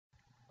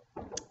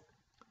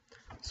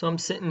So I'm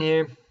sitting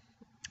here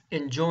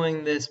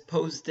enjoying this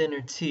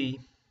post-dinner tea,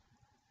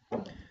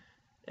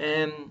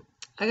 and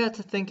I got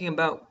to thinking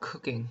about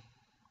cooking,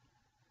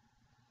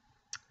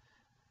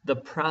 the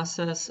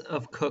process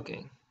of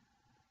cooking,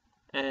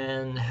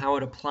 and how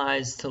it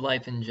applies to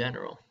life in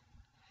general.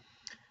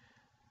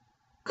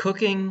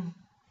 Cooking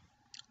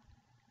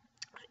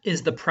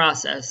is the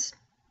process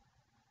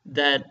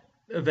that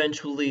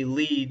eventually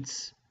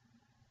leads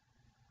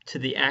to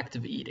the act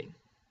of eating.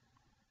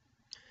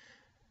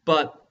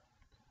 But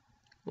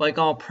like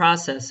all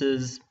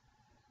processes,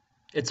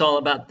 it's all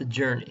about the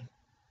journey,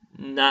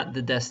 not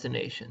the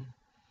destination.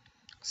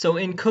 So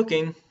in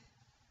cooking,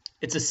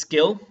 it's a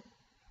skill,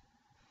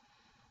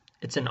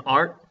 it's an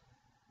art,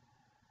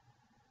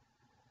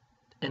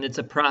 and it's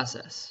a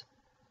process.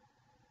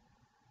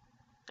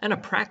 And a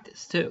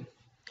practice too.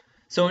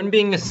 So in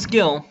being a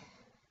skill,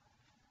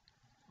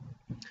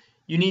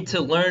 you need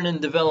to learn and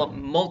develop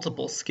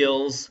multiple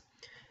skills,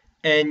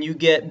 and you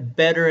get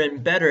better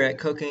and better at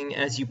cooking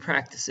as you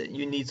practice it.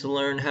 You need to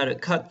learn how to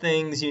cut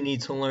things, you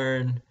need to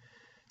learn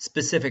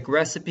specific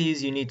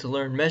recipes, you need to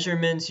learn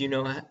measurements,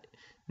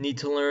 need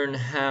to learn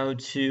how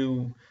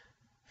to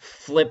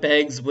flip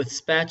eggs with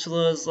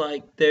spatulas.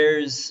 Like,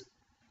 there's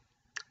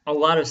a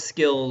lot of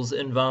skills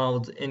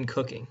involved in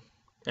cooking,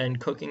 and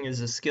cooking is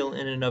a skill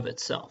in and of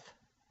itself.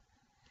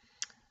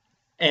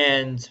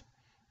 And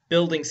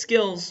building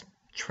skills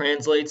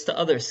translates to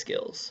other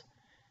skills.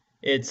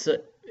 It's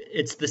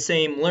the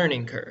same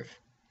learning curve.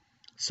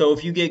 So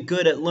if you get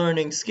good at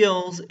learning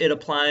skills, it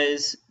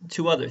applies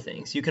to other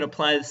things. You can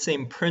apply the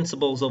same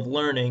principles of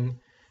learning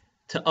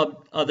to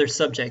other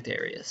subject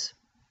areas.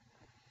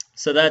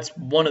 So that's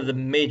one of the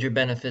major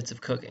benefits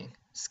of cooking,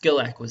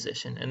 skill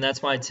acquisition. And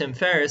that's why Tim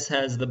Ferriss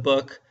has the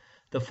book,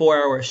 The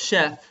 4-Hour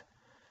Chef,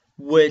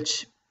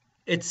 which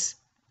it's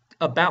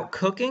about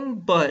cooking,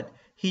 but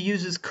he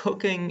uses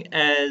cooking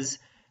as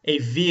a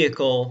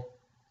vehicle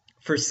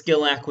for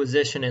skill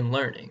acquisition and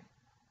learning.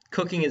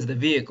 Cooking is the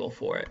vehicle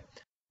for it.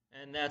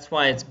 And that's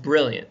why it's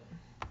brilliant.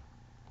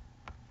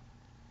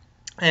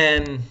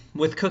 And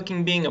with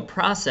cooking being a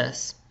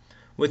process,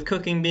 with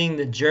cooking being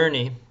the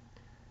journey,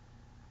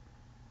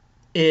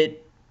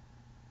 it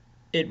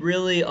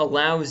really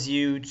allows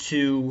you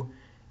to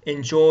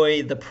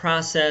enjoy the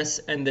process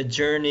and the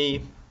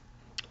journey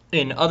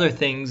in other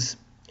things,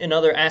 in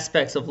other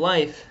aspects of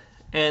life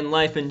and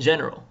life in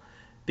general,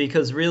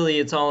 because really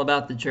it's all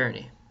about the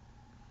journey.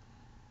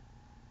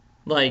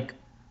 Like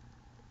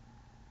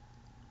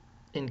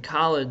in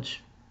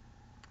college,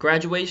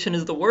 graduation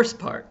is the worst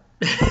part.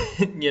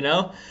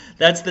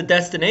 That's the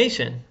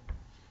destination,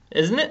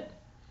 isn't it?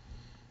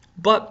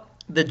 But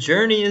the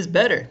journey is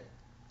better.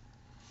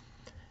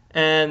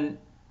 And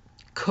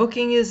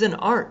cooking is an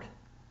art.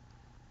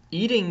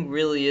 Eating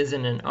really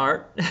isn't an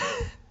art,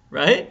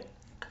 right?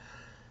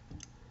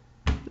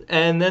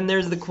 And then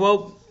there's the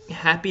quote,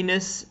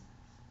 happiness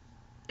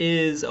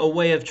is a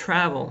way of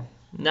travel,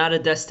 not a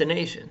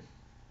destination.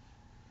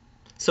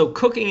 So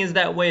cooking is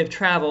that way of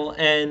travel,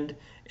 and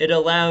it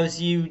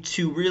allows you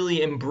to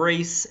really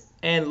embrace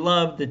and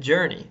love the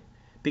journey.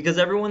 Because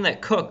everyone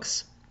that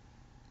cooks,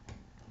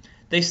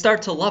 they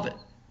start to love it.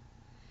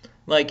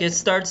 Like, it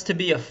starts to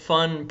be a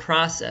fun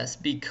process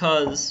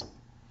because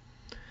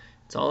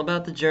it's all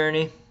about the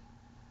journey.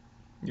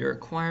 You're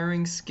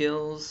acquiring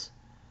skills,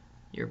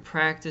 you're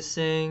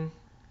practicing,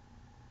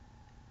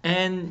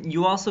 and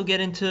you also get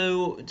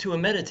into a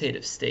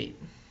meditative state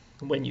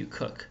when you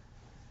cook.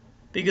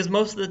 Because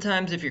most of the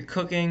times if you're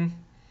cooking,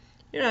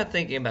 you're not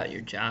thinking about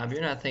your job,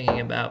 you're not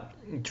thinking about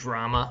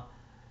drama.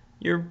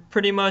 You're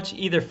pretty much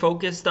either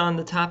focused on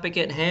the topic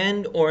at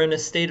hand or in a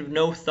state of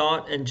no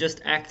thought and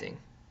just acting,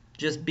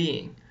 just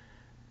being.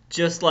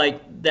 Just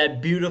like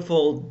that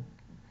beautiful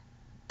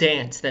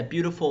dance, that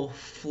beautiful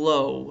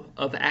flow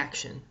of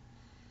action.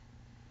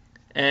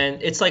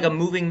 And it's like a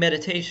moving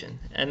meditation,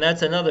 and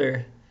that's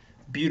another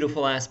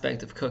beautiful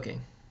aspect of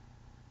cooking.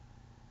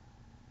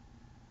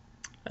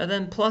 And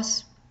then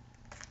plus,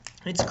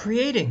 it's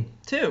creating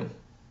too.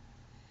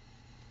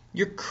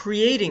 You're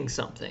creating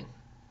something.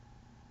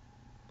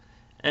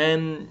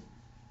 And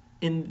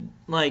in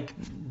like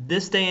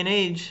this day and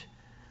age,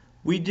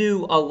 we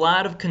do a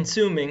lot of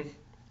consuming,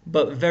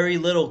 but very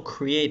little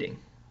creating.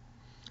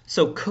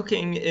 So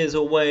cooking is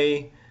a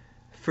way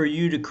for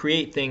you to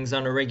create things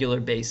on a regular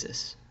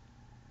basis.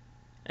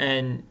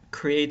 And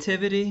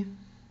creativity,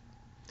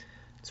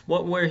 it's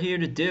what we're here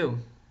to do.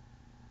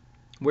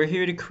 We're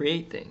here to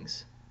create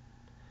things.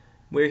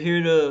 We're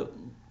here to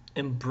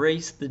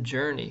embrace the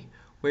journey.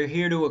 We're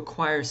here to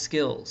acquire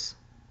skills.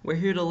 We're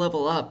here to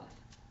level up.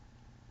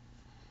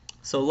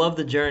 So love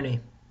the journey.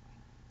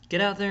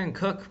 Get out there and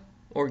cook,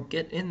 or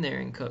get in there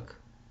and cook.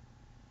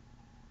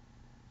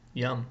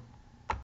 Yum.